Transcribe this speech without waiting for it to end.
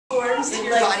forms in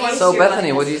your body. So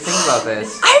Bethany, what do you think about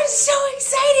this? I'm so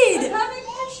excited!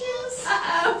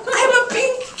 I'm a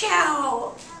pink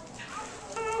cow!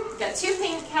 Got 2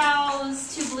 pink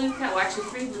cows, 2 blue cows, well actually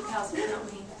 3 blue cows, but not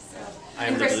me. So.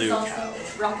 I'm the blue cow.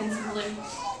 Rocking some blue.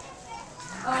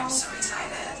 I'm so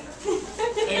excited.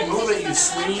 Hey, move it, you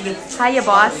Swede. Hiya,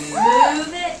 boss.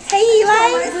 Move it. Hey, Eli.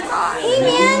 Hey,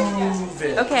 man. Move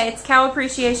it. Okay, it's Cow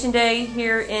Appreciation Day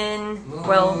here in,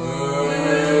 well,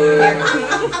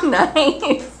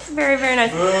 nice. Very, very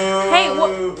nice. Hey, what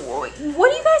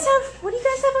do you guys have? What do you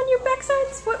guys have on your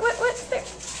backsides? What's there?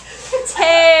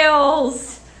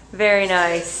 Tails. Very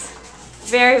nice.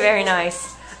 Very, very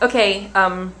nice. Okay,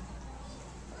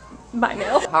 bye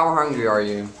now. How hungry are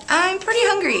you? I'm pretty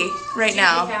hungry right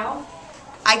now. Cow?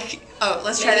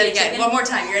 Let's try that again. One more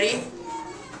time. You ready?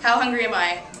 How hungry am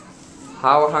I?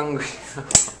 How hungry?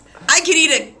 I could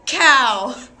eat a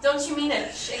cow. Don't you mean a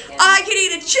chicken? I could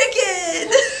eat a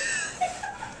chicken.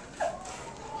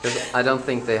 'Cause I don't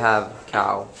think they have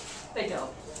cow. They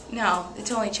don't. No, it's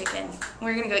only chicken.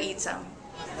 We're gonna go eat some.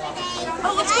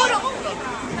 Oh, let's go to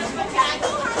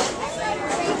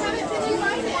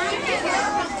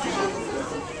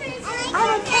I'm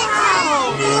a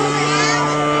cow.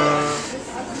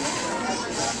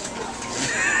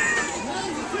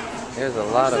 There's a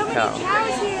lot of cows.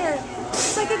 Cows here.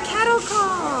 It's like a cattle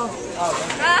call.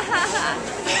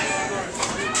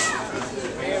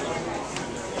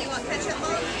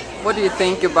 What do you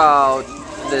think about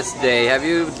this day? Have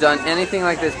you done anything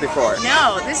like this before?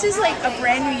 No, this is like a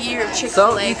brand new year of So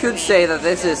Chick-fil-A. you could say that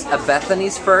this is a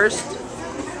Bethany's first.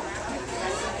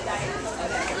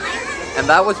 And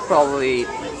that was probably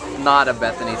not a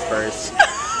Bethany's first.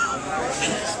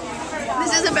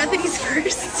 This is a Bethany's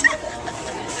first.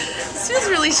 This feels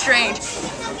really strange.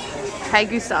 Hi,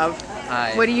 Gustav.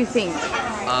 Hi. What do you think?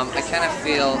 I kind of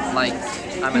feel like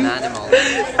I'm an animal.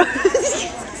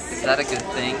 Is that a good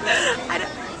thing? I don't...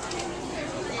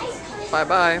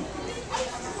 Bye-bye.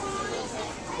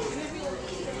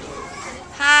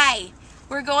 Hi,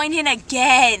 we're going in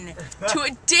again to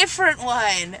a different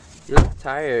one. You look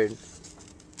tired.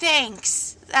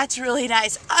 Thanks. That's really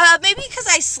nice. Maybe because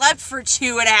I slept for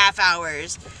 2.5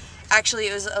 hours. Actually,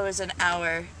 it was an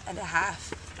hour and a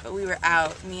half. But we were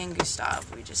out, me and Gustav.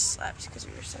 We just slept because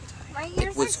we were so tired. My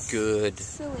ears It was good.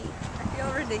 silly. I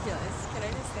feel ridiculous. Can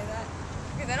I just say that?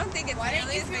 Because I don't think it's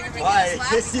nearly as big of a Why?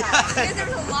 last time. Because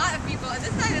there's a lot of people, and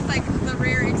this side is like the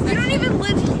rare exception. You don't even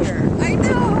live here. I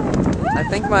know. I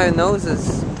think my nose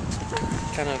is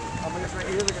kind of...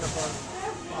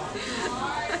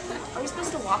 Are we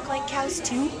supposed to walk like cows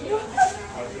too?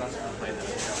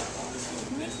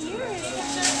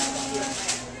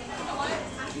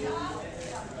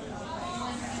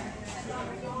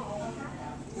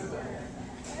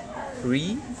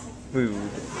 Free food.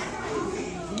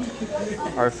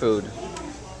 Our food.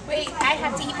 Wait, I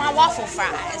have to eat my waffle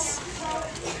fries.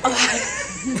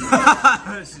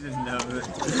 She didn't know it.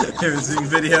 It was being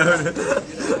videoed.